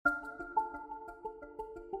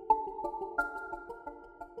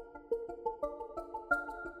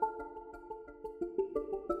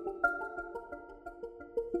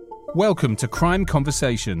Welcome to Crime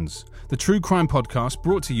Conversations, the true crime podcast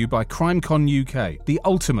brought to you by CrimeCon UK, the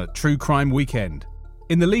ultimate true crime weekend.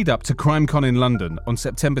 In the lead up to CrimeCon in London on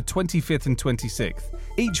September 25th and 26th,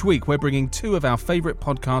 each week we're bringing two of our favourite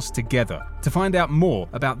podcasts together to find out more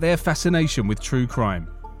about their fascination with true crime.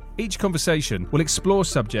 Each conversation will explore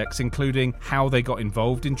subjects including how they got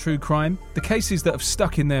involved in true crime, the cases that have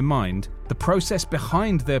stuck in their mind, the process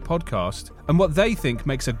behind their podcast, and what they think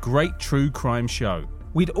makes a great true crime show.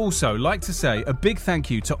 We'd also like to say a big thank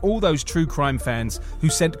you to all those true crime fans who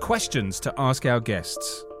sent questions to ask our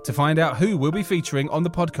guests. To find out who we'll be featuring on the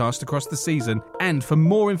podcast across the season, and for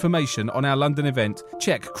more information on our London event,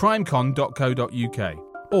 check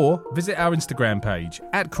crimecon.co.uk or visit our Instagram page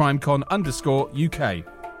at crimecon_UK.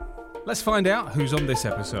 Let's find out who's on this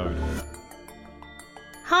episode.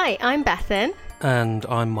 Hi, I'm Bethan. And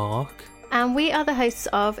I'm Mark. And we are the hosts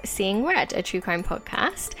of Seeing Red, a true crime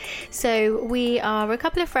podcast. So we are a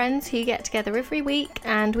couple of friends who get together every week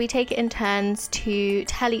and we take it in turns to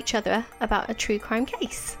tell each other about a true crime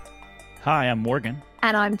case. Hi, I'm Morgan.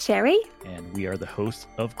 And I'm Cherry. And we are the hosts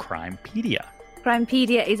of Crimepedia.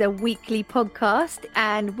 Crimepedia is a weekly podcast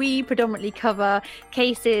and we predominantly cover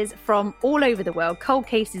cases from all over the world, cold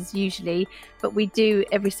cases usually, but we do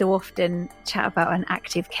every so often chat about an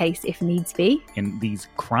active case if needs be. And these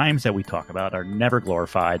crimes that we talk about are never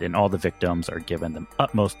glorified and all the victims are given the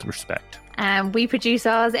utmost respect. And we produce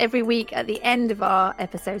ours every week at the end of our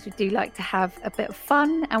episodes. We do like to have a bit of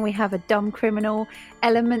fun and we have a dumb criminal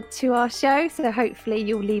element to our show. So hopefully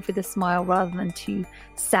you'll leave with a smile rather than too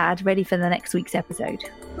sad, ready for the next week's episode.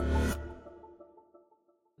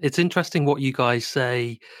 It's interesting what you guys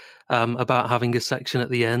say about having a section at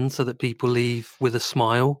the end so that people leave with a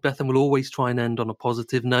smile. Bethan will always try and end on a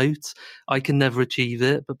positive note. I can never achieve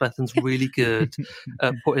it, but Bethan's really good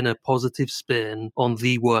at putting a positive spin on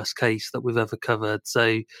the worst case that we've ever covered.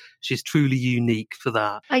 So she's truly unique for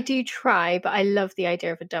that. I do try, but I love the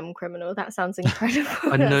idea of a dumb criminal. That sounds incredible.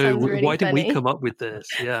 I know. Really why didn't funny. we come up with this?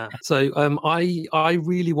 Yeah. So I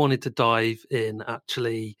really wanted to dive in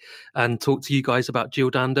actually and talk to you guys about Jill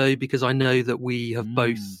Dando because I know that we have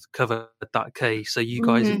both covered that case. So you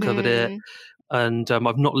guys have covered it. And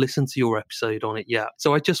I've not listened to your episode on it yet.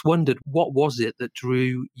 So I just wondered, what was it that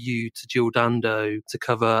drew you to Jill Dando to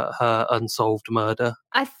cover her unsolved murder?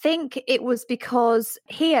 I think it was because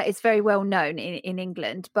here it's very well known in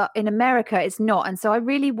England, but in America it's not. And so I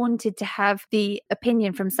really wanted to have the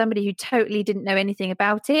opinion from somebody who totally didn't know anything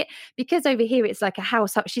about it, because over here it's like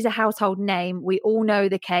she's a household name. We all know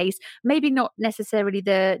the case, maybe not necessarily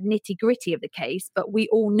the nitty gritty of the case, but we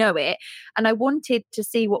all know it. And I wanted to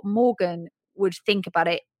see what Morgan would think about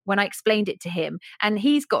it when I explained it to him, and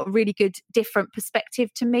he's got a really good different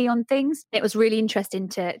perspective to me on things. It was really interesting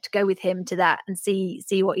to go with him to that and see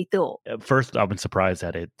what he thought. At first, I've been surprised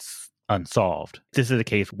that it's unsolved. This is a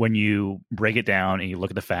case when you break it down and you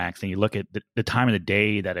look at the facts and you look at the time of the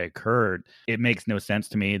day that it occurred, it makes no sense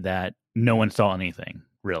to me that no one saw anything,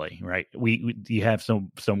 really, right? You have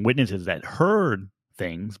some witnesses that heard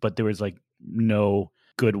things, but there was like no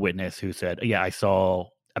good witness who said, yeah, I saw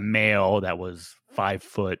a male that was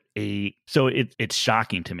 5'8". So it's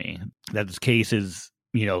shocking to me that this case is,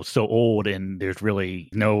 so old and there's really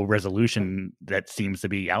no resolution that seems to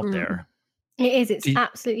be out there. It is. It's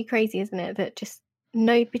absolutely crazy, isn't it? That just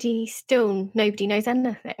nobody knows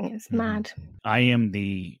anything. It's mad. I am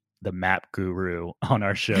the map guru on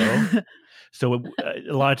our show. So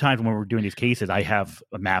a lot of times when we're doing these cases, I have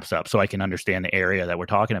maps up so I can understand the area that we're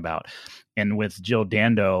talking about. And with Jill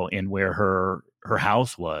Dando and where her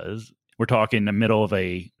house was, we're talking the middle of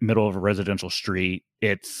a residential street.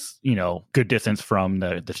 It's, good distance from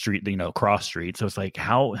the street, cross street. So it's like,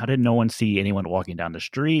 how did no one see anyone walking down the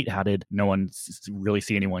street? How did no one really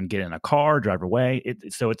see anyone get in a car, drive away?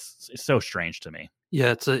 It's so strange to me.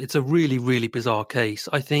 Yeah, it's a really, really bizarre case.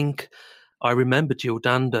 I think I remember Jill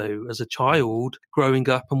Dando as a child growing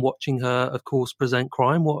up and watching her, of course, present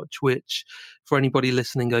Crime Watch, which for anybody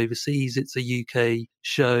listening overseas, it's a UK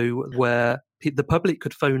show where the public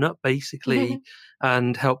could phone up basically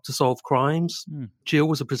and help to solve crimes. Jill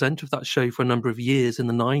was a presenter of that show for a number of years in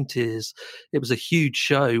the 90s. It was a huge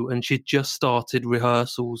show and she'd just started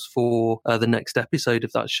rehearsals for the next episode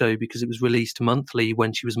of that show because it was released monthly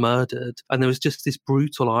when she was murdered. And there was just this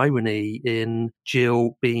brutal irony in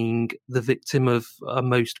Jill being the victim of a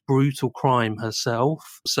most brutal crime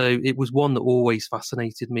herself. So it was one that always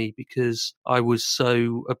fascinated me because I was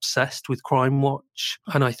so obsessed with Crime Watch.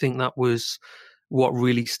 And I think that was what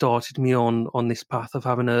really started me on this path of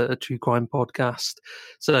having a true crime podcast.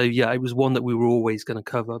 So yeah, it was one that we were always going to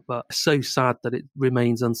cover, but so sad that it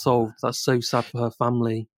remains unsolved. That's so sad for her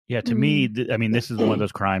family. Yeah, to me, I mean, this is one of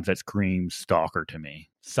those crimes that screams stalker to me.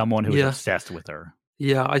 Someone who is obsessed with her.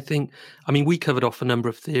 Yeah, I mean, we covered off a number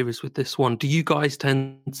of theories with this one. Do you guys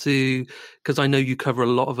tend to, because I know you cover a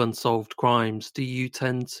lot of unsolved crimes, do you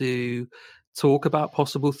tend to talk about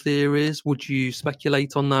possible theories? Would you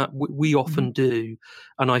speculate on that? We often do,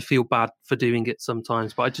 and I feel bad for doing it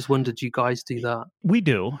sometimes, but I just wondered, do you guys do that? We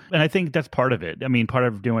do. And I think that's part of it. I mean, part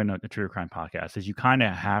of doing a true crime podcast is you kind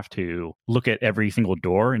of have to look at every single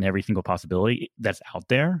door and every single possibility that's out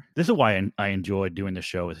there. This is why I enjoy doing the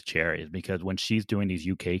show with Cherry, is because when she's doing these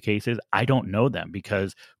UK cases, I don't know them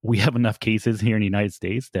because we have enough cases here in the United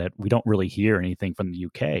States that we don't really hear anything from the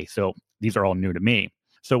UK. So these are all new to me.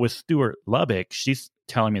 So with Stuart Lubbock, she's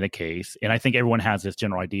telling me the case, and I think everyone has this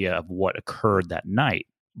general idea of what occurred that night.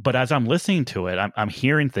 But as I'm listening to it, I'm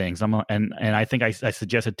hearing things. And I think I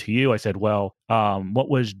suggested to you, I said, well, what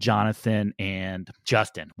was Jonathan and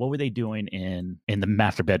Justin? What were they doing in the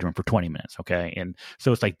master bedroom for 20 minutes? Okay. And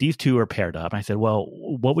so it's like these two are paired up. And I said, well,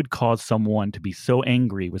 what would cause someone to be so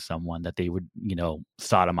angry with someone that they would,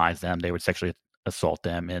 sodomize them, they would sexually assault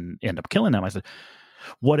them and end up killing them? I said,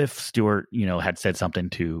 what if Stuart, had said something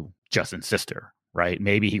to Justin's sister, right?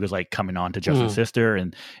 Maybe he was like coming on to Justin's sister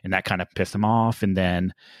and that kind of pissed him off. And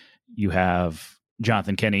then you have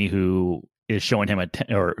Jonathan Kenny, who is showing him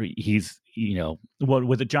or he's,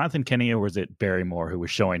 was it Jonathan Kenny or was it Barrymore who was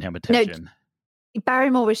showing him attention? No,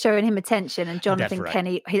 Barrymore was showing him attention and Jonathan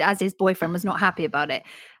Kenny, as his boyfriend, was not happy about it.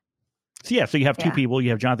 So you have two people. You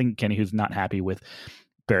have Jonathan Kenny, who's not happy with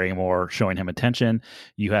Barrymore showing him attention.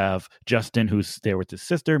 You have Justin, who's there with his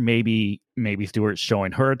sister. Maybe Stuart's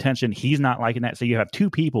showing her attention. He's not liking that. So you have two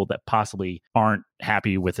people that possibly aren't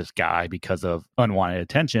happy with this guy because of unwanted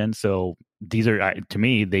attention. So these are, to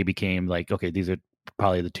me, they became like, okay, these are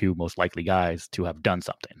probably the two most likely guys to have done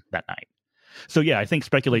something that night. So yeah, I think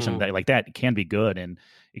speculation like that can be good and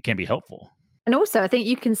it can be helpful. And also, I think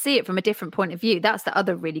you can see it from a different point of view. That's the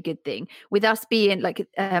other really good thing. With us being like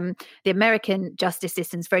the American justice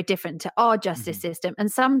system is very different to our justice system.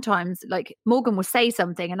 And sometimes like Morgan will say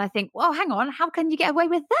something and I think, well, hang on, how can you get away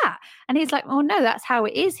with that? And he's like, oh, no, that's how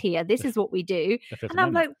it is here. This is what we do. And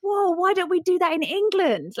I'm like, whoa, why don't we do that in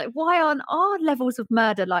England? Like, why aren't our levels of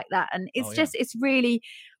murder like that? And it's it's really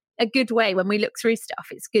a good way when we look through stuff.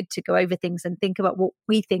 It's good to go over things and think about what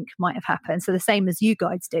we think might have happened. So the same as you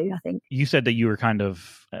guys do, I think. You said that you were kind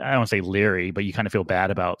of, I don't want to say leery, but you kind of feel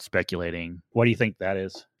bad about speculating. What do you think that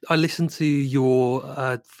is? I listened to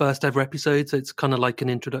your first ever episode, so it's kind of like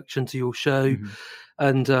an introduction to your show.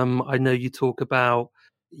 And I know you talk about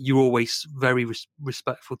you're always very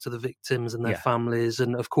respectful to the victims and their families.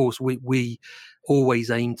 And of course, we always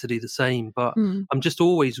aim to do the same. But I'm just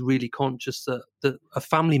always really conscious that a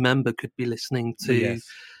family member could be listening to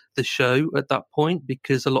the show at that point,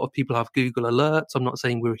 because a lot of people have Google alerts. I'm not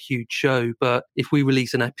saying we're a huge show, but if we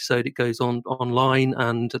release an episode, it goes online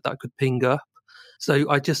and that could ping up. So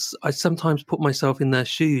I sometimes put myself in their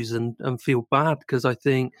shoes and feel bad, because I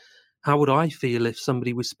think, how would I feel if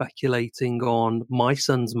somebody was speculating on my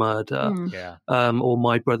son's murder or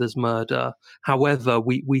my brother's murder? However,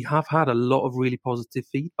 we have had a lot of really positive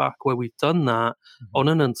feedback where we've done that on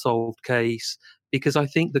an unsolved case, because I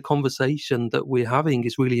think the conversation that we're having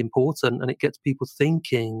is really important and it gets people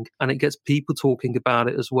thinking and it gets people talking about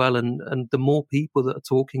it as well. And the more people that are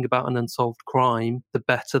talking about an unsolved crime, the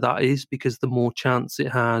better that is, because the more chance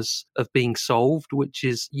it has of being solved, which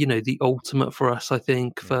is, the ultimate for us, I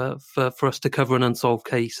think, for us to cover an unsolved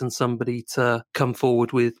case and somebody to come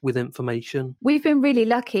forward with information. We've been really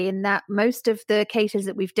lucky in that most of the cases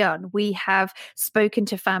that we've done, we have spoken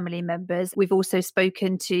to family members. We've also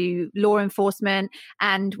spoken to law enforcement,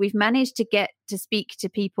 and we've managed to get to speak to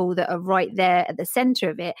people that are right there at the center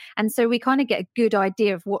of it. And so we kind of get a good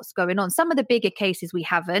idea of what's going on. Some of the bigger cases we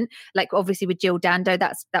haven't, like obviously with Jill Dando,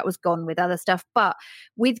 that was gone with other stuff. But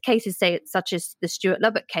with cases, say, such as the Stuart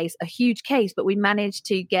Lubbock case, a huge case, but we managed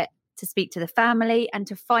to get to speak to the family and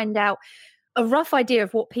to find out a rough idea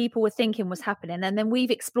of what people were thinking was happening. And then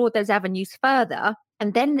we've explored those avenues further.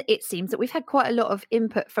 And then it seems that we've had quite a lot of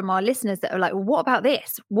input from our listeners that are like, well, what about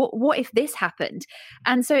this? What if this happened?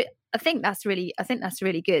 And so I think that's really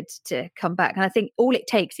good to come back. And I think all it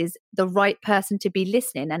takes is the right person to be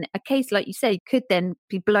listening. And a case, like you say, could then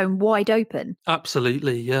be blown wide open.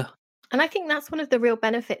 Absolutely, yeah. And I think that's one of the real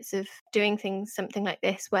benefits of doing something like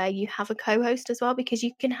this, where you have a co-host as well, because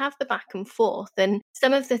you can have the back and forth. And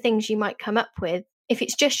some of the things you might come up with, if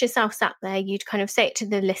it's just yourself sat there, you'd kind of say it to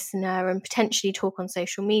the listener and potentially talk on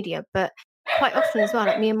social media. But quite often as well,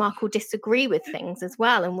 like me and Mark will disagree with things as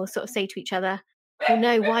well. And we'll sort of say to each other, Oh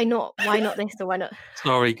no, why not? Why not this or why not?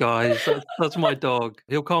 Sorry, guys. That's my dog.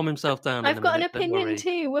 He'll calm himself down. I've got an minute, opinion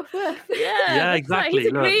too. Woof woof. Yeah, that's right. exactly.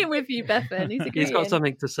 He's Look, agreeing with you, Bethan. He's agreeing. he's got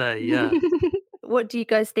something to say. Yeah. What do you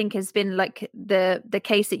guys think has been like the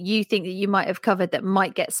case that you think that you might have covered that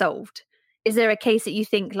might get solved? Is there a case that you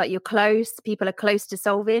think like people are close to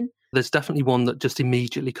solving? There's definitely one that just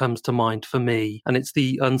immediately comes to mind for me, and it's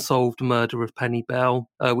the unsolved murder of Penny Bell,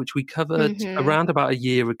 which we covered around about a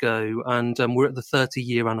year ago, and we're at the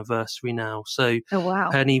 30-year anniversary now. So Oh wow.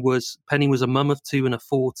 Penny was a mum of two in her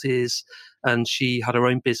 40s, and she had her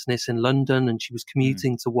own business in London, and she was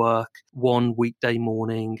commuting to work one weekday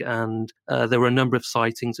morning, and there were a number of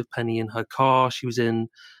sightings of Penny in her car. She was in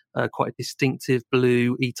quite a distinctive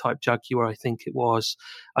blue E-Type Jaguar, I think it was.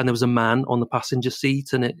 And there was a man on the passenger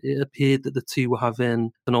seat, and it appeared that the two were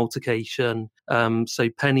having an altercation. So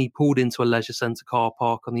Penny pulled into a leisure centre car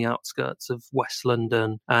park on the outskirts of West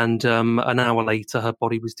London, and an hour later her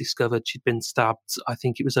body was discovered. She'd been stabbed, I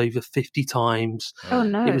think it was over 50 times. Oh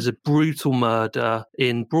no. It was a brutal murder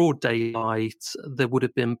in broad daylight. There would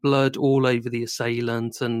have been blood all over the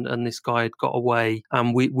assailant, and this guy had got away.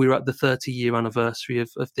 And we're at the 30-year anniversary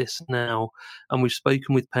of this now, and we've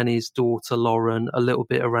spoken with Penny's daughter Lauren a little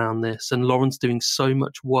bit around this, and Lauren's doing so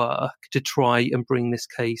much work to try and bring this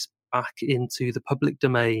case back into the public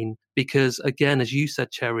domain, because again, as you said,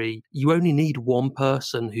 Cherry, you only need one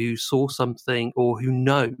person who saw something or who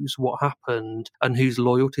knows what happened and whose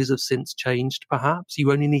loyalties have since changed. Perhaps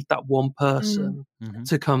you only need that one person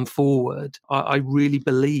to come forward. I really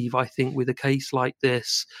believe, I think with a case like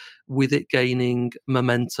this, with it gaining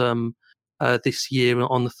momentum this year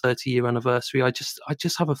on the 30-year anniversary, I just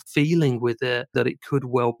have a feeling with it that it could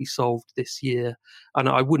well be solved this year. And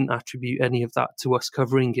I wouldn't attribute any of that to us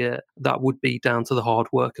covering it. That would be down to the hard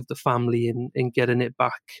work of the family in getting it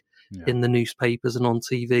back in the newspapers and on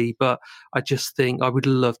TV. But I just think I would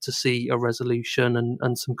love to see a resolution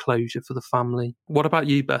and some closure for the family. What about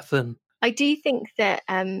you, Bethan? I do think that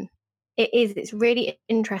it's really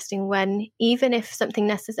interesting when, even if something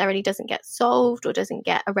necessarily doesn't get solved or doesn't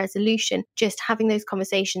get a resolution, just having those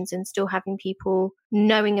conversations and still having people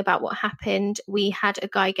knowing about what happened. We had a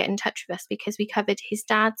guy get in touch with us because we covered his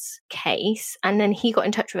dad's case, and then he got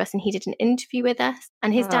in touch with us and he did an interview with us,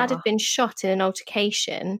 and his dad had been shot in an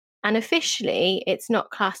altercation. And officially, it's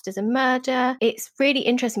not classed as a murder. It's really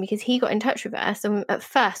interesting because he got in touch with us. And at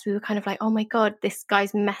first, we were kind of like, oh my God, this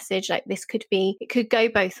guy's message, like it could go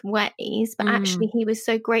both ways. But actually, he was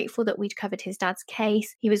so grateful that we'd covered his dad's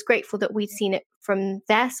case. He was grateful that we'd seen it from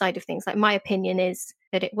their side of things. Like, my opinion is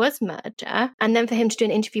that it was murder. And then for him to do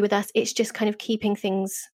an interview with us, it's just kind of keeping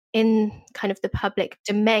things in kind of the public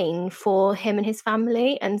domain for him and his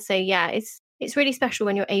family. And so, yeah, it's really special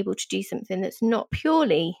when you're able to do something that's not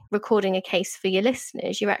purely recording a case for your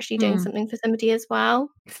listeners. You're actually doing something for somebody as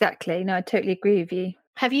well. Exactly. No, I totally agree with you.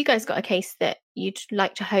 Have you guys got a case that you'd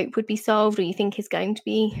like to hope would be solved, or you think is going to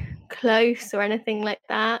be close, or anything like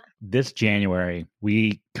that? This January,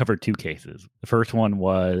 we covered two cases. The first one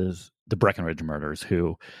was the Breckenridge murders,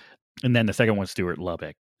 and then the second one was Stuart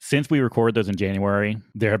Lubbock. Since we recorded those in January,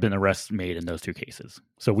 there have been arrests made in those two cases.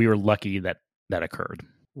 So we were lucky that occurred.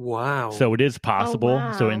 Wow. So it is possible. Oh,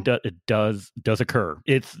 wow. So it does occur.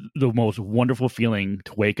 It's the most wonderful feeling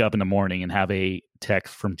to wake up in the morning and have a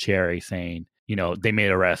text from Cherry saying, they made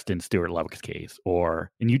arrest in Stuart Lubbock's case,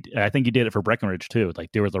 I think you did it for Breckenridge too.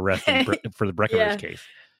 Like, there was arrest for the Breckenridge case.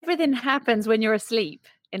 Everything happens when you're asleep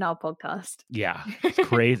in our podcast. Yeah, it's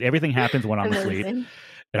crazy. Everything happens when I'm asleep.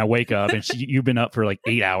 And I wake up and you've been up for like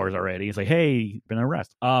 8 hours already. It's like, hey, been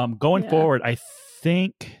arrested. Going forward, I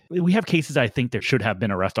think we have cases I think there should have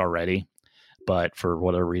been arrest already, but for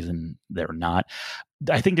whatever reason, they're not.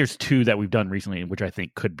 I think there's two that we've done recently, which I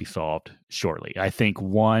think could be solved shortly. I think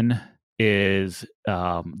one is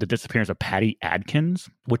the disappearance of Patty Adkins,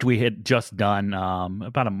 which we had just done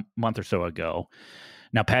about a month or so ago.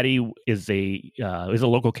 Now, Patty is a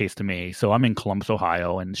local case to me. So I'm in Columbus,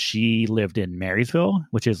 Ohio, and she lived in Marysville,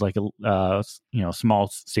 which is like a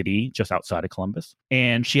small city just outside of Columbus.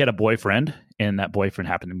 And she had a boyfriend, and that boyfriend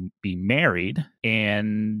happened to be married.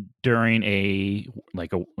 And during a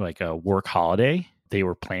work holiday, they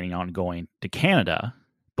were planning on going to Canada.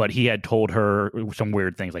 But he had told her some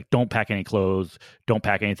weird things like, don't pack any clothes, don't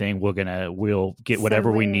pack anything. We'll get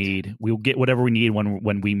whatever we need. We'll get whatever we need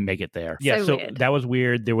when we make it there. Yeah, so that was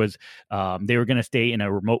weird. There was they were going to stay in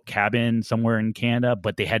a remote cabin somewhere in Canada,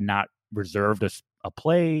 but they had not reserved a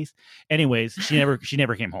place. Anyways, she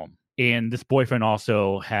never came home. And this boyfriend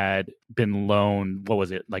also had been loaned, what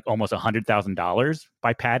was it, like almost $100,000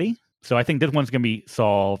 by Patty. So I think this one's going to be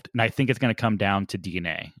solved, and I think it's going to come down to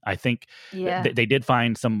DNA. I think they did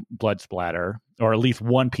find some blood splatter, or at least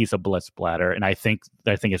one piece of blood splatter, and I think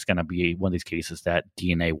it's going to be one of these cases that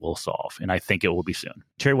DNA will solve, and I think it will be soon.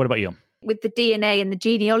 Cherry, what about you? With the DNA and the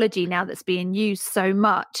genealogy now that's being used so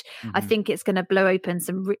much, I think it's going to blow open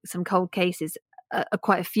some cold cases.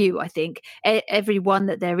 Quite a few, I think. Every one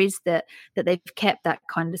that there is that they've kept that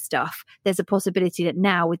kind of stuff. There's a possibility that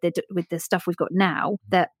now with the stuff we've got now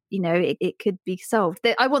that it could be solved.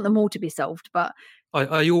 I want them all to be solved, but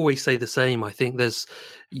I always say the same. I think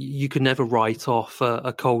you can never write off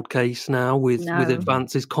a cold case now with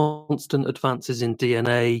advances, constant advances in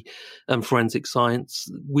DNA and forensic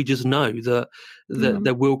science. We just know that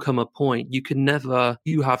there will come a point.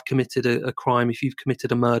 You have committed a crime. If you've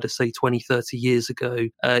committed a murder, say 20, 30 years ago,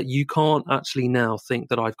 you can't actually now think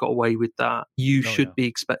that I've got away with that. You should be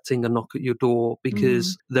expecting a knock at your door,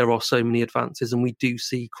 because there are so many advances, and we do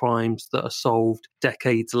see crimes that are solved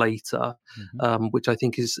decades later, which I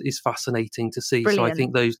think is fascinating to see. Brilliant. So I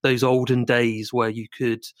think those olden days where you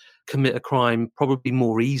could commit a crime probably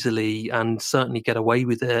more easily and certainly get away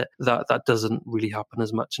with it, that doesn't really happen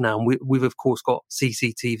as much now. And we've of course got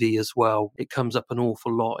CCTV as well. It comes up an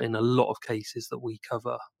awful lot in a lot of cases that we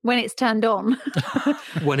cover. When it's turned on.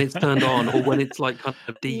 When it's turned on, or when it's like kind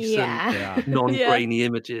of decent, non-grainy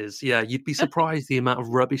images. Yeah, you'd be surprised the amount of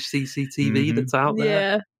rubbish CCTV that's out there.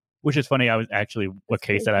 Yeah. Which is funny. A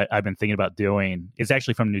case that I've been thinking about doing is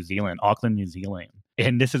actually from New Zealand, Auckland, New Zealand.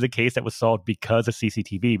 And this is a case that was solved because of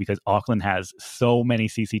CCTV, because Auckland has so many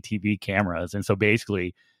CCTV cameras. And so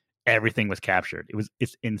basically everything was captured.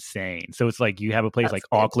 It's insane. So it's like you have a place like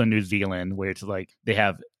Auckland, New Zealand, where it's like they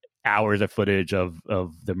have hours of footage of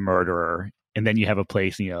the murderer. And then you have a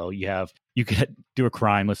place, you could do a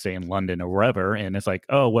crime, let's say in London or wherever, and it's like,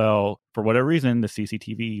 oh, well, for whatever reason, the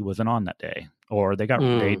CCTV wasn't on that day, or they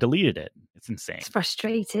deleted it. It's insane. It's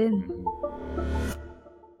frustrating.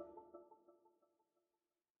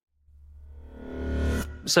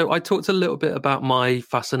 So I talked a little bit about my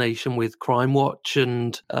fascination with Crime Watch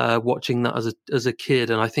and watching that as a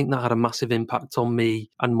kid, and I think that had a massive impact on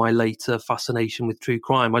me and my later fascination with true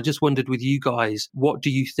crime. I just wondered with you guys, what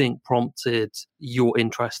do you think prompted your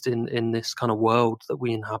interest in this kind of world that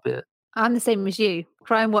we inhabit? I'm the same as you.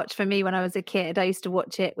 Crime Watch for me when I was a kid, I used to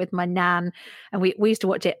watch it with my nan, and we used to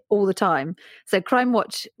watch it all the time. So Crime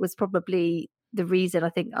Watch was probably the reason I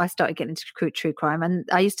think I started getting into true crime. And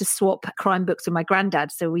I used to swap crime books with my granddad.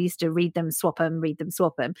 So we used to read them, swap them.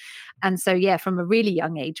 And so, yeah, from a really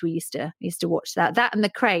young age, we used to watch that and the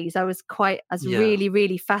craze. I was really,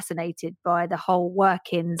 really fascinated by the whole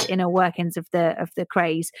inner workings of the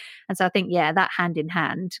craze. And so I think, that hand in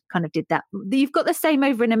hand kind of did that. You've got the same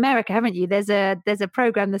over in America, haven't you? There's a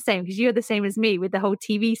program the same, because you're the same as me with the whole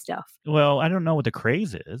TV stuff. Well, I don't know what the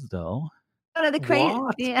craze is, though. Oh, no, the craze.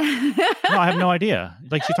 What? Yeah. No, I have no idea.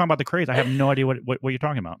 Like, she's talking about the craze. I have no idea what you're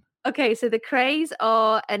talking about. Okay, so the Crays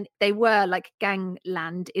they were like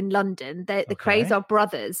gangland in London. The Crays are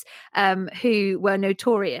brothers who were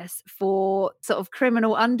notorious for sort of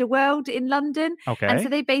criminal underworld in London. Okay. And so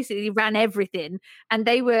they basically ran everything. And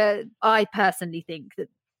I personally think that,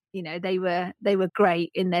 they were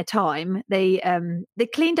great in their time. They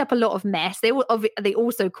cleaned up a lot of mess. They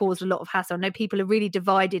also caused a lot of hassle. I know people are really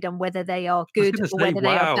divided on whether they are good or whether they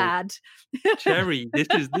are bad. Cherry,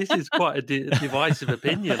 this is quite a divisive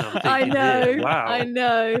opinion. I know. Here. Wow. I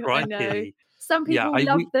know. Crikey. I know. Some people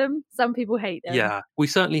love them. Some people hate them. Yeah, we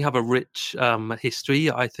certainly have a rich history.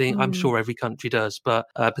 I think I'm sure every country does, but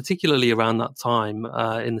particularly around that time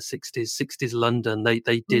in the 60s London,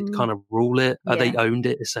 they did kind of rule it. They owned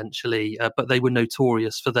it essentially, but they were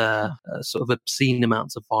notorious for their sort of obscene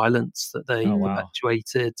amounts of violence that they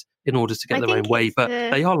perpetuated in order to get their own way. But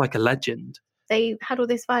they are like a legend. They had all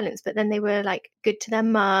this violence, but then they were like good to their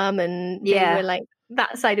mum, and they were like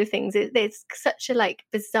that side of things. There's such a like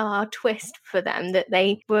bizarre twist for them that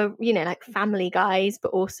they were, like family guys,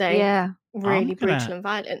 but also really brutal and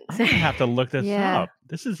violent. I'm gonna have to look this up.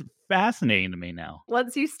 This is fascinating to me now.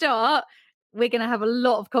 Once you start, we're gonna have a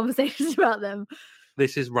lot of conversations about them.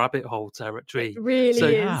 This is rabbit hole territory. It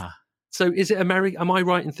really is. So is it America? Am I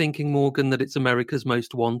right in thinking, Morgan, that it's America's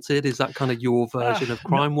Most Wanted? Is that kind of your version of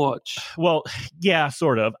Crime Watch? Well, yeah,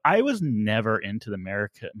 sort of. I was never into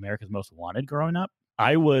America's Most Wanted growing up.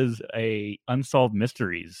 I was a Unsolved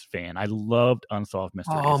Mysteries fan. I loved Unsolved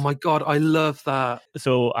Mysteries. Oh my God, I love that.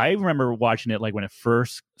 So I remember watching it like when it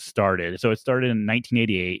first started. So it started in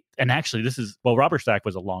 1988. And actually Robert Stack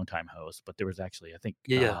was a longtime host, but there was actually, I think,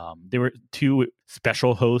 there were two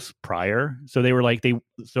special hosts prior. So they were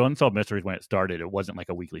so Unsolved Mysteries, when it started, it wasn't like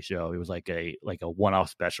a weekly show. It was like a one-off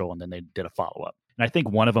special, and then they did a follow-up. And I think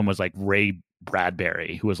one of them was like Ray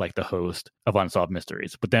Bradbury, who was like the host of Unsolved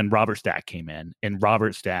Mysteries. But then Robert Stack came in, and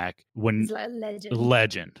Robert Stack, He's like a legend.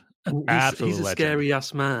 legend. Absolute He's a legend. scary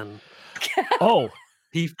ass man. Oh,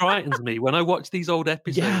 He frightens me when I watch these old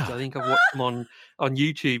episodes. Yeah. I think I've watched them on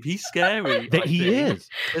YouTube. He's scary. he is.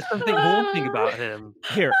 There's something haunting about him.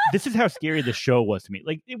 Here, this is how scary the show was to me.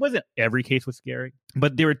 Like, it wasn't every case was scary,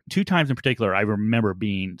 but there were 2 times in particular I remember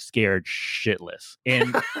being scared shitless.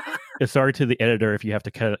 And sorry to the editor if you have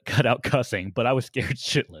to cut out cussing, but I was scared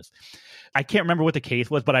shitless. I can't remember what the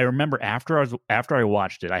case was, but I remember after I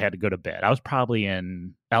watched it, I had to go to bed. I was probably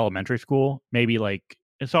in elementary school, maybe like.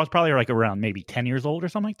 So I was probably like around maybe 10 years old or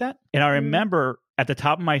something like that. And I remember at the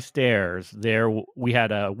top of my stairs there, we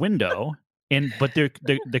had a window, but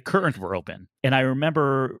the curtains were open. And I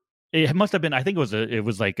remember it must have been, I think it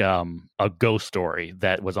was like a ghost story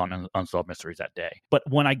that was on Unsolved Mysteries that day. But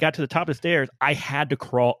when I got to the top of the stairs, I had to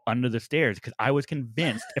crawl under the stairs because I was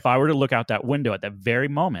convinced if I were to look out that window at that very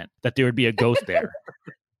moment that there would be a ghost there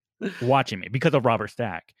watching me because of Robert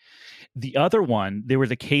Stack. The other one, there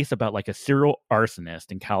was a case about like a serial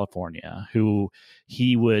arsonist in California who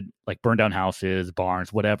he would like burn down houses,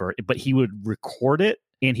 barns, whatever, but he would record it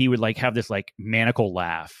and he would like have this like maniacal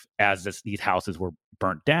laugh as these houses were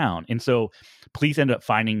burnt down. And so police ended up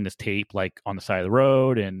finding this tape like on the side of the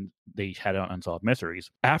road and they had it on Unsolved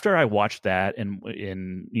Mysteries. After I watched that and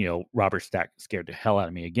Robert Stack scared the hell out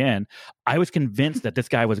of me again, I was convinced that this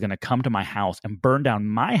guy was going to come to my house and burn down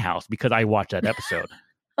my house because I watched that episode.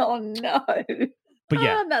 Oh no. But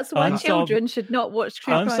yeah, that's why children should not watch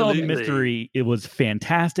true crime. Unsolved Mystery, it was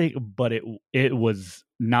fantastic, but it was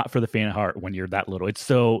not for the faint of heart when you're that little.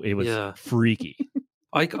 It was freaky.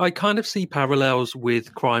 I kind of see parallels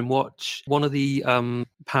with Crime Watch. One of the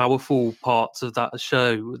powerful parts of that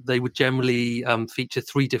show, they would generally feature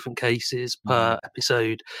 3 different cases per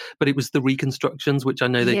episode, but it was the reconstructions, which I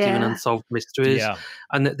know they do in Unsolved Mysteries. Yeah.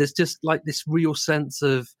 And there's just like this real sense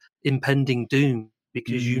of impending doom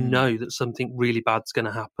because you know that something really bad's going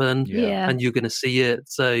to happen and you're going to see it.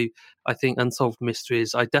 So I think Unsolved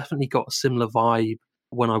Mysteries, I definitely got a similar vibe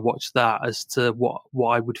when I watched that as to what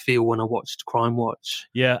I would feel when I watched Crime Watch.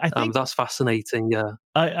 Yeah, I think that's fascinating. Yeah,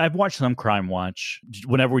 I've watched some Crime Watch.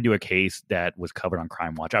 Whenever we do a case that was covered on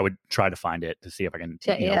Crime Watch, I would try to find it to see if I can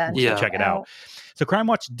check it out. So Crime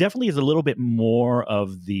Watch definitely is a little bit more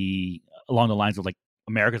of along the lines of like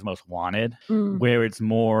America's Most Wanted, where it's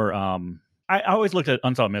more. I always looked at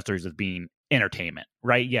Unsolved Mysteries as being entertainment,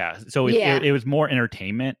 right? Yeah, so it was more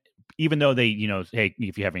entertainment. Even though they, hey,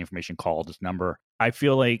 if you have any information, call this number. I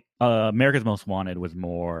feel like America's Most Wanted was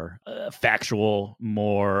more factual,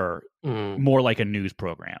 more like a news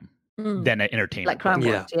program than an entertainment. Like Crime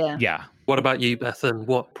Watch, yeah. What about you, Bethan?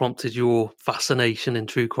 What prompted your fascination in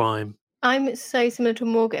true crime? I'm so similar to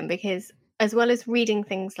Morgan because as well as reading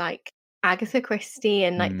things like Agatha Christie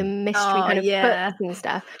and like the mystery kind of books and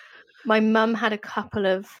stuff, my mum had a couple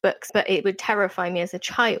of books, but it would terrify me as a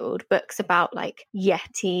child, books about like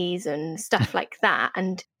Yetis and stuff like that.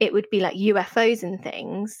 And it would be like UFOs and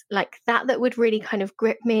things like that would really kind of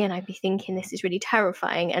grip me. And I'd be thinking, this is really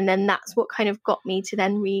terrifying. And then that's what kind of got me to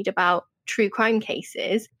then read about true crime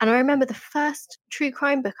cases. And I remember the first true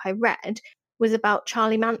crime book I read was about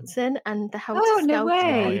Charlie Manson and the Helter Skelter. No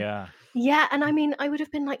way. Oh, yeah. Yeah, and I mean, I would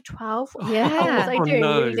have been like 12. Yeah, what was I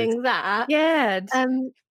doing reading that? Yeah.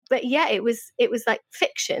 But yeah, it was like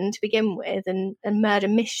fiction to begin with and murder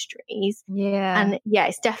mysteries. Yeah. And yeah,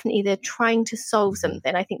 it's definitely the trying to solve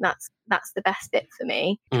something. I think that's the best bit for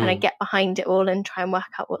me. Kind of get behind it all and try and work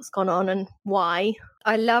out what's gone on and why.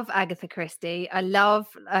 I love Agatha Christie. I love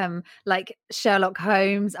like Sherlock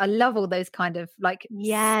Holmes. I love all those kind of like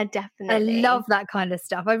definitely. I love that kind of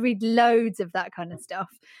stuff. I read loads of that kind of stuff.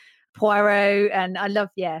 Poirot, and I love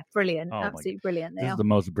brilliant. Absolutely brilliant. This is the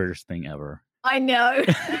most British thing ever. I know.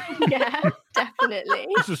 Yeah, definitely.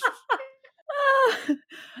 This is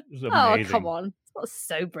amazing. Oh, come on. It's not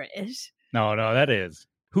so British. No, that is.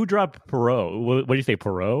 Who dropped Poirot? What do you say,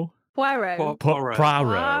 Poirot? Poirot. Poirot.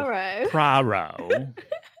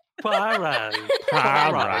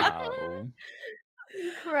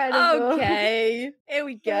 Incredible. Okay, here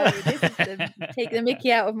we go. This is take the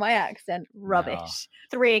Mickey out of my accent. Rubbish.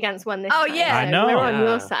 No. 3 against 1 this time. Oh yeah, I know. We're on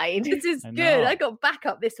your side. This is good. I got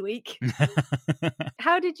backup this week.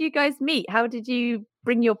 How did you guys meet? How did you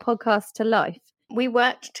bring your podcast to life? We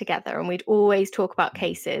worked together and we'd always talk about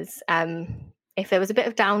cases. If there was a bit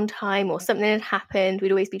of downtime or something had happened,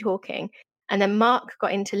 we'd always be talking. And then Mark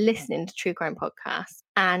got into listening to true crime podcasts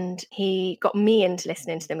and he got me into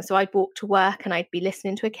listening to them. So I'd walk to work and I'd be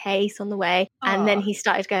listening to a case on the way. And then he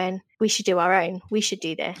started going, we should do our own. We should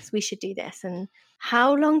do this. We should do this. And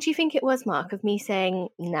How long do you think it was, Mark, of me saying,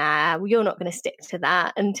 nah, you're not going to stick to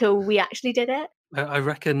that until we actually did it? I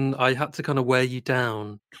reckon I had to kind of wear you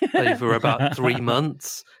down over about 3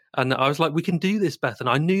 months. And I was like, we can do this, Bethan.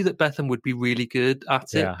 I knew that Bethan would be really good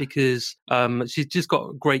at it because she's just got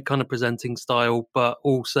a great kind of presenting style. But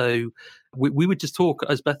also, we would just talk,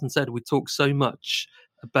 as Bethan said, we'd talk so much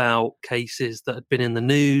about cases that had been in the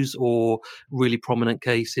news or really prominent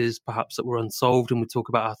cases perhaps that were unsolved, and we talk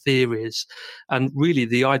about our theories. And really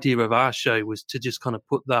the idea of our show was to just kind of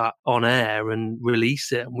put that on air and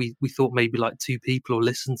release it, and we thought maybe like 2 people will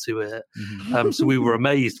listen to it. So we were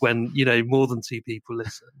amazed when more than 2 people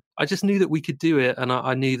listened. I just knew that we could do it, and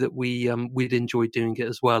I knew that we'd enjoy doing it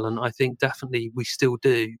as well, and I think definitely we still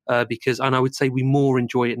do, and I would say we more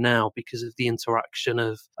enjoy it now because of the interaction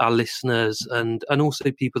of our listeners and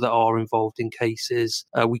also people that are involved in cases.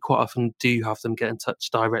 We quite often do have them get in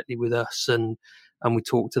touch directly with us, and we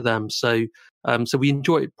talk to them. So we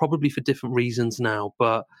enjoy it probably for different reasons now,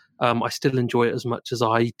 but I still enjoy it as much as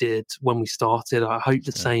I did when we started. I hope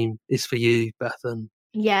the same is for you, Bethan.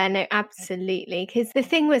 Yeah, no, absolutely. Because the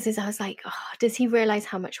thing was, I was like, oh, does he realize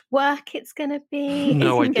how much work it's going to be?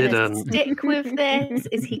 No, is he I didn't. Stick with this?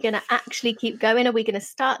 Is he going to actually keep going? Are we going to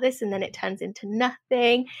start this and then it turns into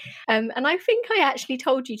nothing? And I think I actually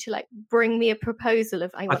told you to bring me a proposal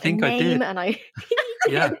of I want a name, I did. And I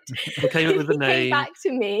yeah, I came up with a name. Came back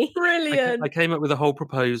to me, brilliant. I came up with a whole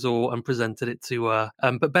proposal and presented it to her.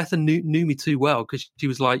 But Bethan knew me too well because she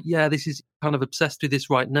was like, "Yeah, this is kind of obsessed with this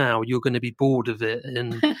right now. You're going to be bored of it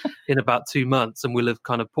in about 2 months, and we'll have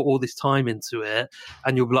kind of put all this time into it,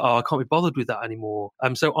 and you'll be like, oh, I can't be bothered with that anymore."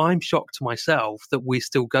 So I'm shocked myself that we're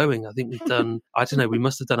still going. I think we've done, I don't know, we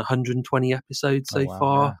must have done 120 episodes so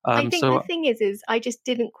far. Yeah. I think the thing is I just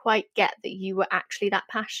didn't quite get that you were actually that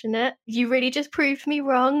passionate. You really just proved me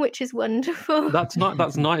wrong, which is wonderful. That's nice.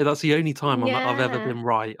 That's the only time I've ever been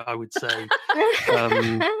right, I would say.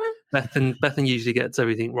 Bethan usually gets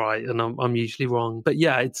everything right, and I'm usually wrong. But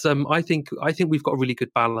yeah, it's I think we've got a really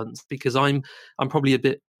good balance because I'm probably a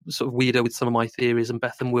bit sort of weirder with some of my theories, and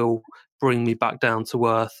Bethan will bring me back down to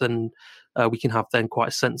earth, and we can have then quite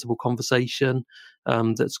a sensible conversation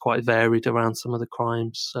that's quite varied around some of the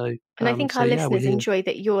crimes. So, and I think our listeners enjoy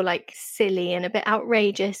that you're silly and a bit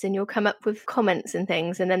outrageous, and you'll come up with comments and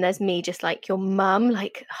things, and then there's me just like your mum,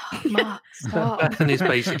 oh, Mark, stop. Bethan is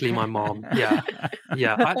basically my mom. Yeah.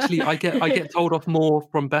 Actually, I get told off more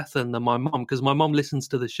from Bethan than my mom because my mom listens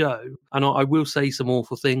to the show, and I will say some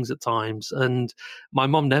awful things at times, and my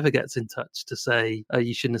mom never gets in touch to say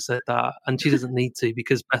you shouldn't have said that, and she doesn't need to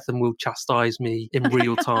because Bethan will chastise me in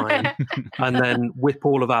real time and then whip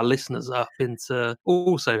all of our listeners up into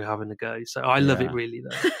also having a go. So I love it really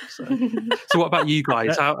though. So what about you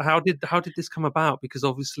guys? How did this come about? Because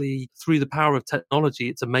obviously through the power of technology,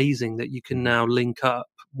 it's amazing that you can now link up,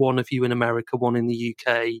 one of you in America, one in the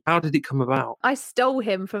UK. How did it come about? I stole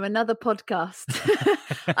him from another podcast.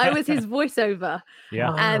 I was his voiceover.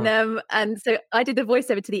 Yeah. And so I did the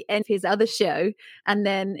voiceover to the end of his other show, and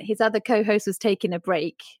then his other co-host was taking a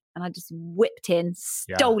break, and I just whipped in,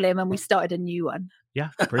 stole him, and we started a new one. Yeah,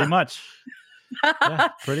 pretty much. Yeah,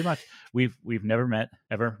 pretty much. We've never met,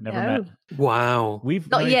 ever, never met. Wow. We've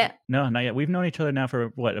not yet. No, not yet. We've known each other now for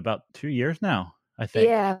what, about 2 years now, I think.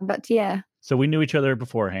 Yeah, but yeah. So we knew each other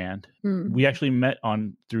beforehand. We actually met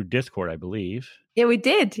through Discord, I believe. Yeah, we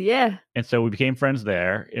did. Yeah. And so we became friends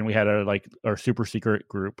there, and we had our super secret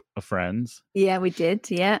group of friends. Yeah, we did.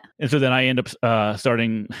 Yeah. And so then I end up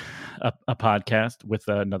starting a podcast with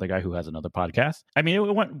another guy who has another podcast. I mean,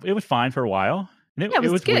 it was fine for a while. And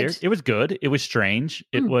it was weird. It was good. It was strange.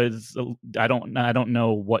 It was, I don't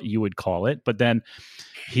know what you would call it, but then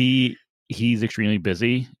he's extremely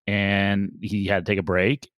busy and he had to take a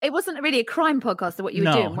break. It wasn't really a crime podcast of what you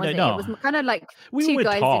were doing, was it? It was kind of like two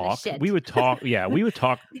guys in a shed. We would talk. Yeah, we would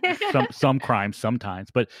talk some crimes sometimes,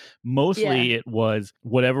 but mostly it was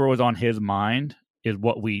whatever was on his mind is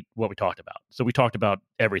what we talked about. So we talked about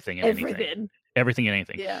everything and anything. Everything and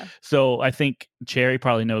anything. Yeah. So I think Cherry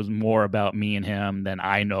probably knows more about me and him than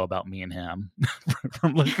I know about me and him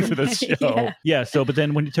from listening to the show. Yeah. So, but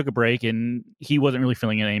then when he took a break and he wasn't really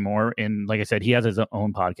feeling it anymore, and like I said, he has his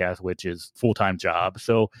own podcast, which is full-time job.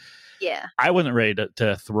 So yeah, I wasn't ready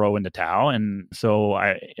to throw in the towel, and so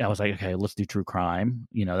I was like, okay, let's do true crime.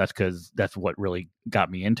 That's because that's what really got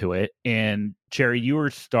me into it. And Cherry, you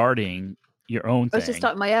were starting your own thing. I was just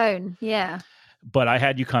starting my own. Yeah. But I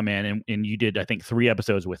had you come in and you did, I think, 3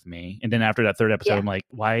 episodes with me. And then after that 3rd episode, I'm like,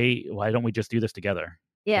 why don't we just do this together?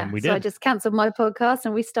 Yeah. And we So did. I just cancelled my podcast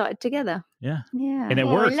and we started together. Yeah. Yeah. And it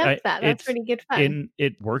Oh, works. I love that. That's really good fun.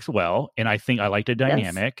 It works well. And I think I like the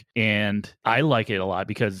dynamic. And I like it a lot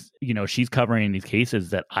because, she's covering these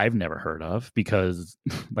cases that I've never heard of because,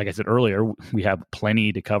 like I said earlier, we have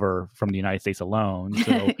plenty to cover from the United States alone.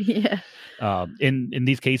 So yeah. in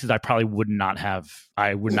these cases, I probably would not have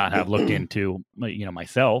looked into,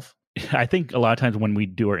 myself. I think a lot of times when we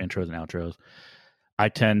do our intros and outros, I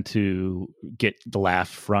tend to get the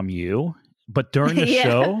laughs from you. But during the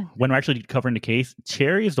show, when we're actually covering the case,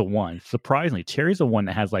 Cherry is the one. Surprisingly, Cherry's the one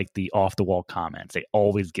that has like the off the wall comments. It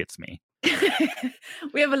always gets me.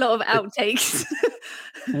 We have a lot of outtakes.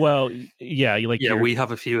 Well, yeah, we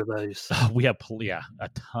have a few of those. We have a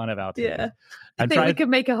ton of outtakes. Yeah. I think we could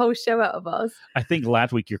make a whole show out of ours. I think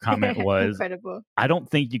last week your comment was incredible. I don't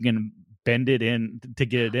think you can bend it in to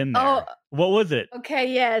get it in there. Oh, what was it?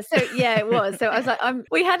 Okay, yeah. So it was. So I was like,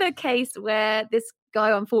 we had a case where this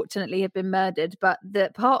guy unfortunately had been murdered, but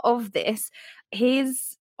the part of this,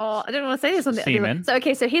 I don't want to say this on the semen. So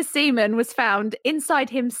his semen was found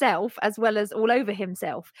inside himself as well as all over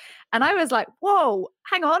himself. And I was like, whoa,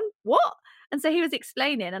 hang on, what? And so he was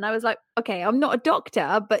explaining, and I was like, okay, I'm not a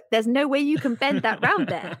doctor, but there's no way you can bend that round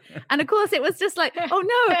there. And of course, it was just like, oh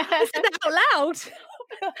no, I said that out loud.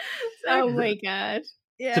 Oh my God.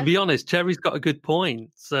 Yeah. To be honest, Cherry's got a good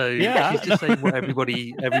point. So she's just saying what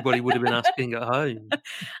everybody would have been asking at home. I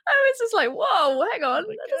was just like, whoa, hang on,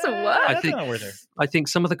 that doesn't work. I think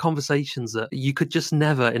some of the conversations that you could just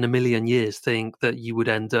never in a million years think that you would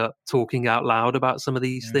end up talking out loud about some of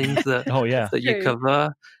these things that that you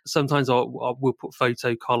cover. Sometimes we'll put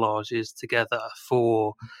photo collages together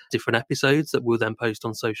for different episodes that we'll then post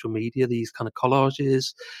on social media, these kind of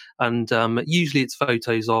collages. And usually it's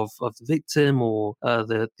photos of the victim or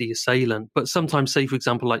the assailant. But sometimes, say, for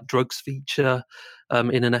example, like drugs feature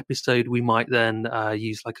in an episode, we might then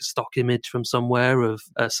use like a stock image from somewhere of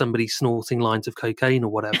somebody snorting lines of cocaine or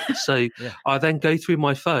whatever. So I then go through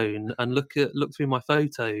my phone and look through my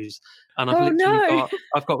photos, and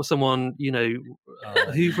I've got someone,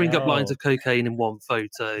 hoovering up lines of cocaine in one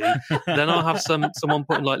photo. Then I'll have someone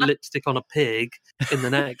putting like lipstick on a pig in the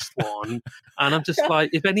next one, and I'm just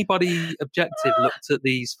like, if anybody objective looked at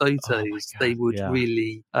these photos, they would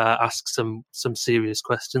really ask some serious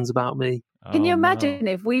questions about me. Can you imagine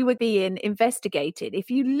if we were being investigated? If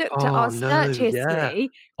you looked at our search history,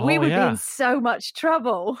 we would be in so much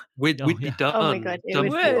trouble. We'd be done. Oh my God, it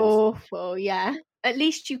would be awful. Yeah. At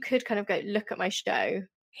least you could kind of go, look at my show.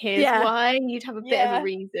 Here's why. You'd have a bit of a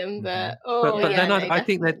reason, but then I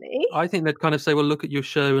think they'd kind of say, well, look at your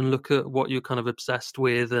show and look at what you're kind of obsessed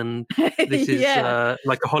with, and this is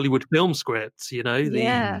like a Hollywood film script.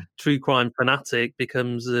 The true crime fanatic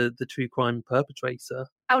becomes the true crime perpetrator.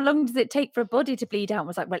 How long does it take for a body to bleed out? I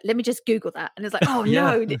was like, well, let me just Google that. And it's like, oh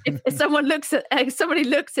no, if somebody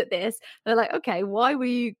looks at this, they're like, okay, why were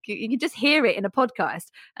you can just hear it in a podcast,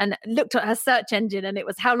 and looked at her search engine, and it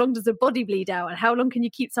was, how long does a body bleed out? And how long can you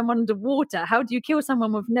keep someone underwater? How do you kill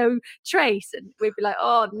someone with no trace? And we'd be like,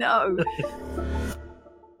 oh no.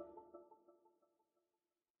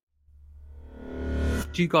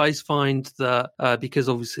 Do you guys find that because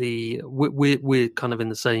obviously we're kind of in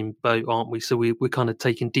the same boat, aren't we? So we're kind of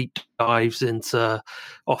taking deep dives into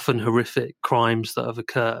often horrific crimes that have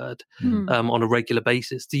occurred on a regular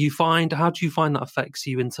basis. How do you find that affects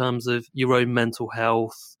you in terms of your own mental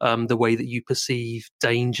health, the way that you perceive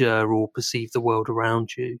danger or perceive the world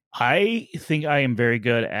around you? I think I am very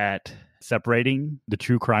good at separating the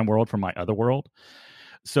true crime world from my other world.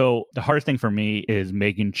 So the hardest thing for me is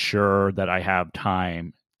making sure that I have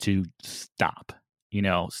time to stop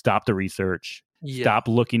the research, stop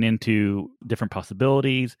looking into different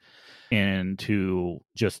possibilities, and to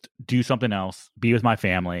just do something else, be with my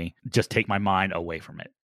family, just take my mind away from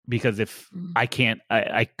it. Because if I can't,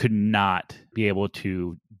 I could not be able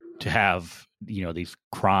to have, these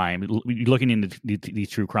crimes, looking into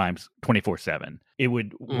these true crimes 24/7. It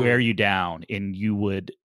would wear you down, and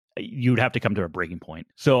you'd have to come to a breaking point.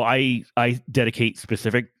 So I dedicate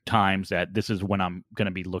specific times that this is when I'm going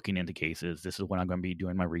to be looking into cases. This is when I'm going to be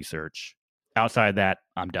doing my research. Outside of that,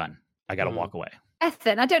 I'm done. I got to walk away.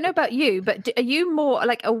 Ethan, I don't know about you, but are you more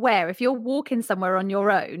like aware if you're walking somewhere on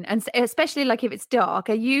your own, and especially like if it's dark,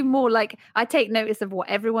 are you more like, I take notice of what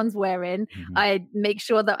everyone's wearing. I make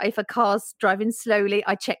sure that if a car's driving slowly,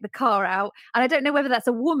 I check the car out. And I don't know whether that's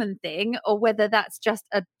a woman thing or whether that's just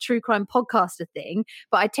a true crime podcaster thing,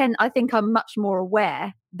 but I think I'm much more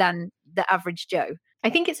aware than the average Joe. I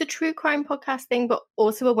think it's a true crime podcast thing, but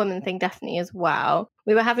also a woman thing definitely as well.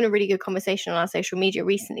 We were having a really good conversation on our social media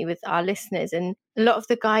recently with our listeners, and a lot of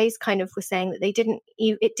the guys kind of were saying that it didn't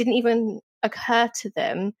even occur to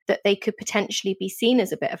them that they could potentially be seen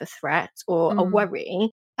as a bit of a threat or a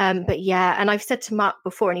worry. But yeah, and I've said to Mark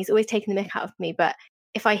before, and he's always taken the mick out of me, but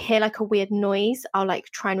if I hear like a weird noise, I'll like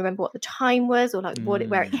try and remember what the time was, or like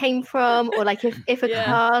where it came from, or like if a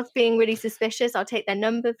car's being really suspicious, I'll take their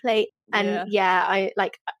number plate. And I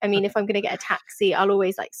mean, if I'm going to get a taxi, I'll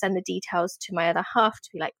always like send the details to my other half to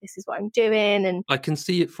be like, this is what I'm doing. And I can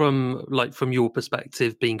see it from your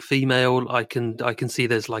perspective, being female. I can see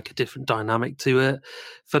there's like a different dynamic to it.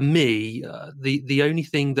 For me, the only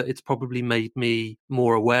thing that it's probably made me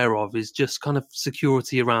more aware of is just kind of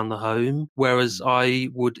security around the home. Whereas I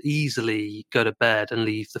would easily go to bed and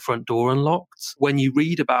leave the front door unlocked. When you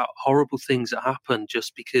read about horrible things that happen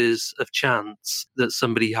just because of chance, that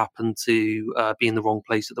somebody happened to be in the wrong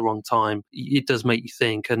place at the wrong time, it does make you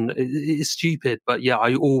think. And it's stupid, but yeah,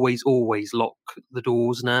 I always lock the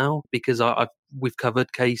doors now, because we've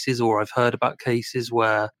covered cases, or I've heard about cases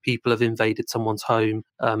where people have invaded someone's home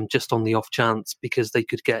just on the off chance because they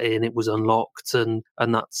could get in, it was unlocked, and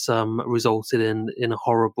that's resulted in a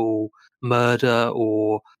horrible murder,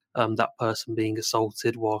 or that person being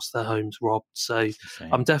assaulted whilst their home's robbed. So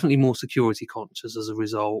I'm definitely more security conscious as a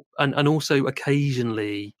result. And also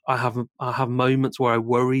occasionally I have moments where I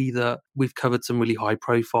worry that we've covered some really high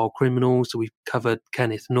profile criminals. So we've covered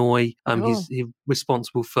Kenneth Noy. He's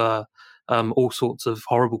responsible for all sorts of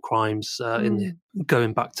horrible crimes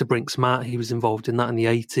going back to Brinks Matt. He was involved in that in the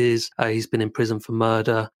 80s. He's been in prison for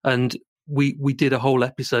murder. And we did a whole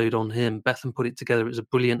episode on him. Bethan put it together. It was a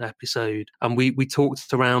brilliant episode. And we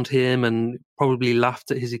talked around him and probably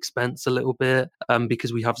laughed at his expense a little bit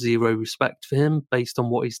because we have zero respect for him based on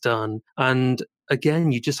what he's done. And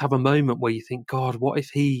again, you just have a moment where you think, God, what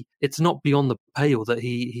if it's not beyond the pale that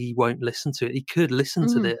he won't listen to it. He could listen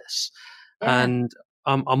to this. Yeah. And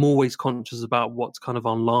I'm always conscious about what's kind of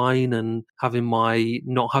online and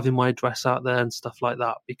not having my address out there and stuff like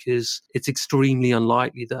that, because it's extremely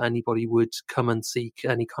unlikely that anybody would come and seek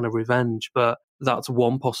any kind of revenge. But that's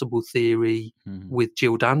one possible theory with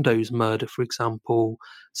Jill Dando's murder, for example.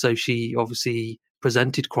 So she obviously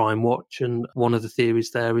presented Crime Watch, and one of the theories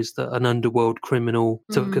there is that an underworld criminal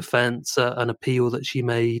took offence at an appeal that she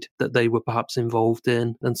made that they were perhaps involved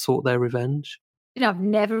in and sought their revenge. I've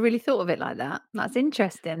never really thought of it like that. That's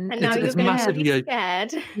interesting. And now you're going to be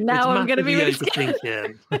scared. Now I'm going to be really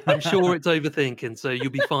overthinking. I'm sure it's overthinking, so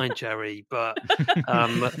you'll be fine, Cherry. But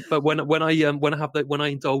when I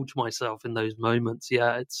indulge myself in those moments,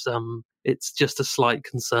 it's just a slight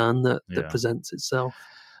concern that presents itself.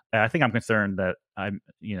 I think I'm concerned that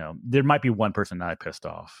there might be one person that I pissed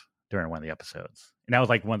off during one of the episodes. And that was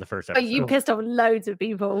like one of the first episodes. Oh, you pissed off loads of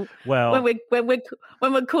people. Well, when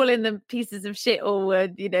we're calling them pieces of shit, or we're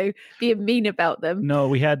being mean about them. No,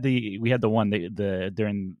 we had the one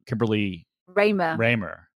during Kimberly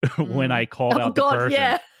Raymer when I called out the person.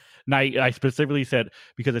 Yeah. And I specifically said,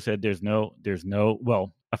 because I said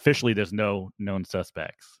officially there's no known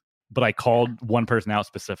suspects. But I called one person out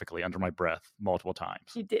specifically under my breath multiple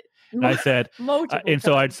times. You did. And I said,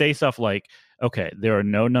 so I'd say stuff like, okay, there are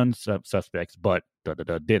no known suspects, but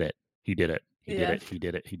did it. He did it. He did it. He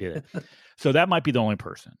did it. He did it. So that might be the only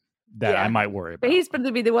person that I might worry about. But he's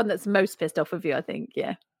probably the one that's most pissed off of you, I think.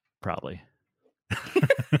 Yeah. Probably.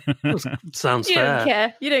 Sounds fair. Don't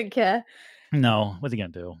care. You don't care. No. What's he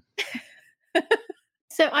going to do?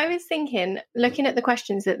 So I was thinking, looking at the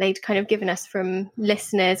questions that they'd kind of given us from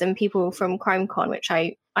listeners and people from CrimeCon, which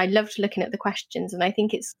I loved looking at the questions, and I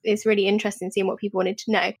think it's really interesting seeing what people wanted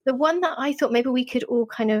to know. The one that I thought maybe we could all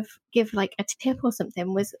kind of give like a tip or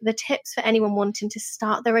something was the tips for anyone wanting to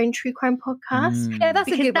start their oan true crime podcast. Yeah,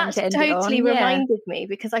 that's a good one to end on. Totally reminded me,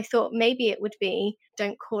 because I thought maybe it would be,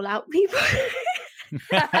 don't call out people.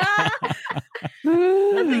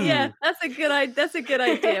 That's a good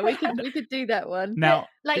idea. We could do that one. Now,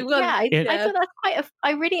 I thought that's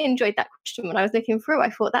I really enjoyed that question when I was looking through. I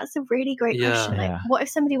thought that's a really great question. Like, what if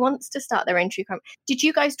somebody wants to start their own true crime? Did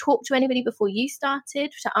you guys talk to anybody before you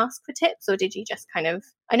started to ask for tips, or did you just kind of?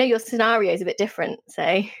 I know your scenario is a bit different, so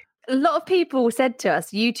a lot of people said to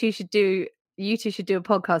us, "You two should do a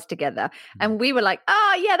podcast together," and we were like,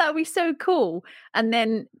 that would be so cool. And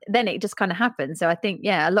then it just kind of happened. So I think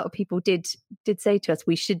a lot of people did say to us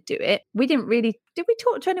we should do it. We did we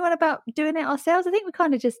talk to anyone about doing it ourselves? I think we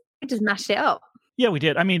kind of just mashed it up. Yeah, we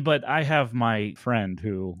did. I mean, but I have my friend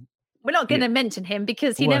who we're not going to mention him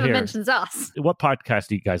because he never mentions us. What podcast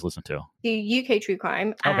do you guys listen to? The UK True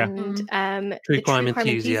Crime and True Crime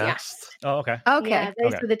Enthusiast. Oh, okay. Yeah,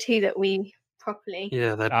 those were the two that we properly.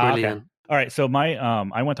 Yeah, they're brilliant. Okay. All right, so my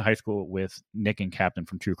I went to high school with Nick and Captain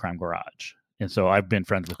from True Crime Garage, And so I've been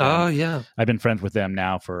friends with them. Oh, yeah. I've been friends with them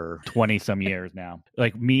now for 20 some years now.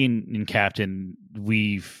 Like me and Captain,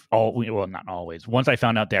 not always. Once I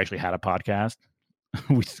found out they actually had a podcast,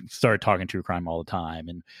 we started talking true crime all the time.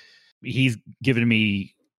 And he's given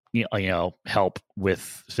me, help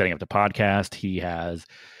with setting up the podcast. He has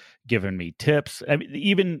given me tips. I mean,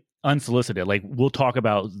 even unsolicited. Like we'll talk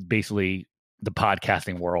about basically the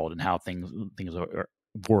podcasting world and how things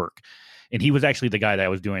work. And he was actually the guy that I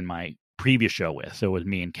was doing my previous show with. So it was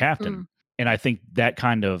me and Captain. And I think that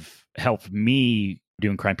kind of helped me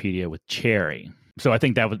doing Crimepedia with Cherry. So I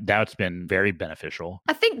think that's been very beneficial.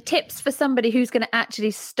 I think tips for somebody who's going to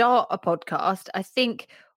actually start a podcast, I think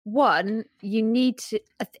one, you need to,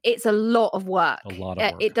 it's a lot of work. A lot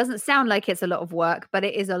of work. It doesn't sound like it's a lot of work, but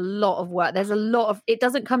it is a lot of work. There's a lot of, it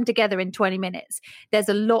doesn't come together in 20 minutes. There's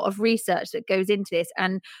a lot of research that goes into this.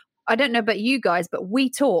 And I don't know about you guys, but we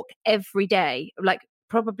talk every day, like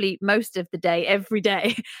probably most of the day, every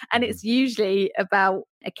day. And it's usually about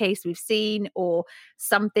a case we've seen or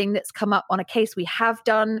something that's come up on a case we have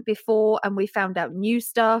done before. And we found out new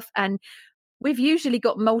stuff. And we've usually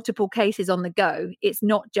got multiple cases on the go. It's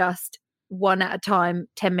not just one at a time,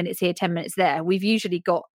 10 minutes here, 10 minutes there. We've usually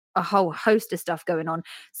got a whole host of stuff going on.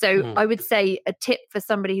 So I would say a tip for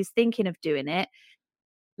somebody who's thinking of doing it,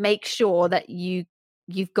 make sure that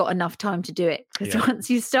you've got enough time to do it. Because once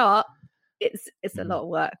you start, it's a lot of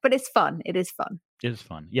work, but it's fun. It is fun. It is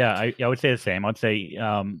fun. Yeah, I would say the same. I'd say,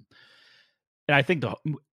 and I think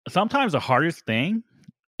sometimes the hardest thing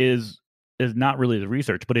is not really the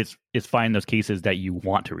research, but it's finding those cases that you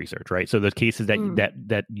want to research, right? So those cases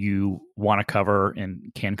that you want to cover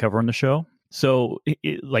and can cover on the show. So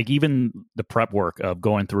like even the prep work of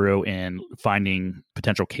going through and finding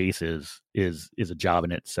potential cases is a job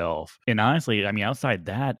in itself. And honestly, I mean, outside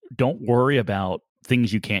that, don't worry about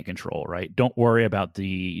things you can't control, right? Don't worry about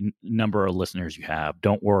the number of listeners you have.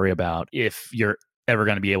 Don't worry about if you're ever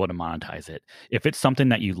going to be able to monetize it. If it's something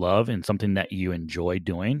that you love and something that you enjoy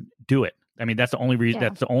doing, do it. I mean, that's the only reason. Yeah.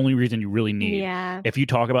 That's the only reason you really need. Yeah. If you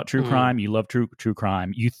talk about true crime, you love true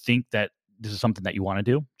crime, you think that this is something that you want to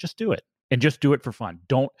do, just do it, and just do it for fun.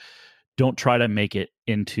 Don't try to make it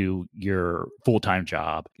into your full-time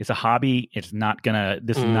job. It's a hobby. It's not gonna.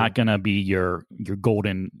 This is not gonna be your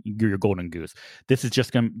golden goose. This is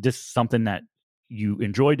this is something that you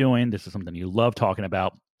enjoy doing. This is something you love talking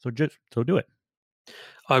about. So do it.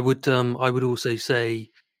 I would also say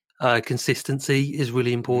consistency is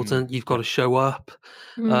really important. You've got to show up.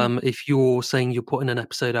 If you're saying you're putting an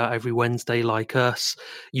episode out every Wednesday like us,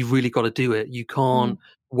 you've really got to do it. You can't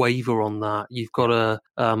waver on that. You've got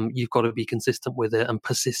to be consistent with it and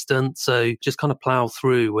persistent. So just kind of plow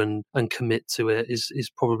through and commit to it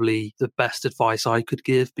is probably the best advice I could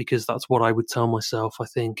give, because that's what I would tell myself, I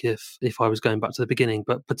think, if I was going back to the beginning.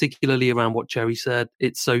 But particularly around what Cherry said,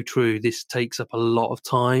 it's so true. This takes up a lot of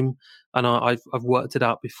time. And I've worked it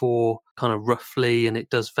out before, kind of roughly, and it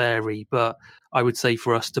does vary. But I would say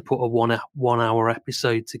for us to put a 1 hour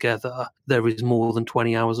episode together, there is more than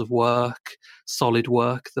 20 hours of work, solid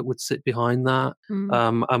work that would sit behind that.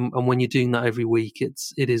 And when you're doing that every week,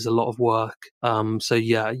 it is a lot of work. So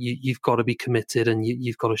yeah, you've got to be committed, and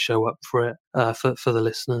you've got to show up for it for the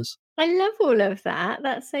listeners. I love all of that.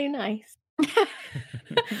 That's so nice.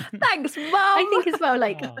 Thanks, Mum. I think as well,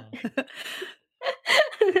 like.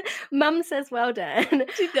 Mum says well done.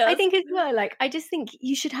 She does. I think as well, like, I just think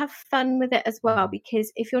you should have fun with it as well,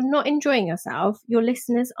 because if you're not enjoying yourself, your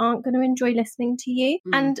listeners aren't going to enjoy listening to you.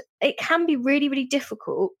 And it can be really, really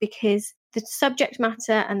difficult, because the subject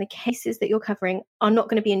matter and the cases that you're covering are not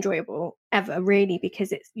going to be enjoyable ever, really,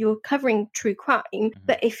 because you're covering true crime.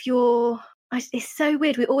 But if it's so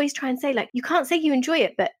weird. We always try and say, like, you can't say you enjoy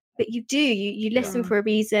it, but you do. You listen for a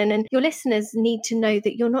reason, and your listeners need to know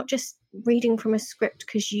that you're not just reading from a script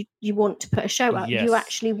because you want to put a show up. Yes. You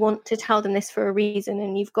actually want to tell them this for a reason,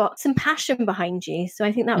 and you've got some passion behind you. So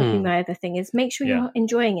I think that would be my other thing, is make sure you're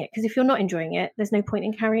enjoying it, because if you're not enjoying it, there's no point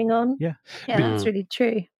in carrying on. That's really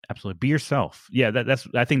true. Absolutely. Be yourself. Yeah,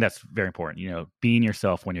 I think that's very important. Being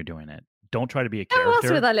yourself when you're doing it. Don't try to be a character. Help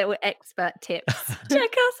us with our little expert tips.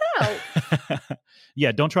 Check us out.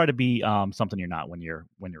 Yeah, don't try to be something you're not when you're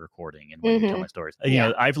recording and when you're telling stories.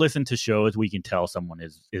 I've listened to shows where you can tell someone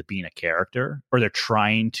is being a character, or they're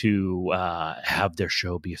trying to have their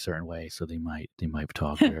show be a certain way, so they might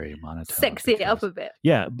talk very monotone. Sexy it up a bit.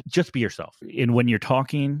 Yeah, just be yourself. And when you're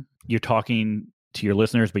talking to your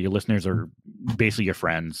listeners, but your listeners are basically your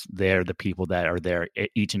friends. They're the people that are there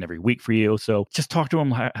each and every week for you. So just talk to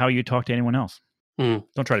them how you talk to anyone else. Don't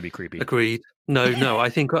try to be creepy. Agreed. No. I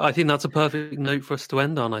think that's a perfect note for us to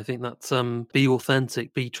end on. I think that's be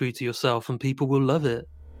authentic, be true to yourself, and people will love it.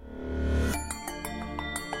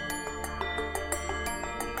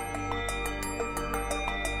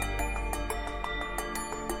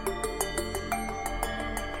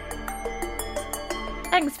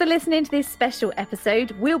 Thanks for listening to this special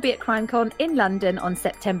episode. We'll be at CrimeCon in London on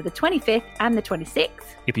September the 25th and the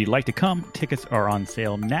 26th. If you'd like to come, tickets are on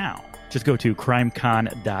sale now. Just go to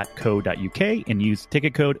crimecon.co.uk and use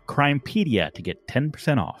ticket code Crimepedia to get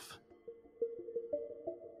 10% off.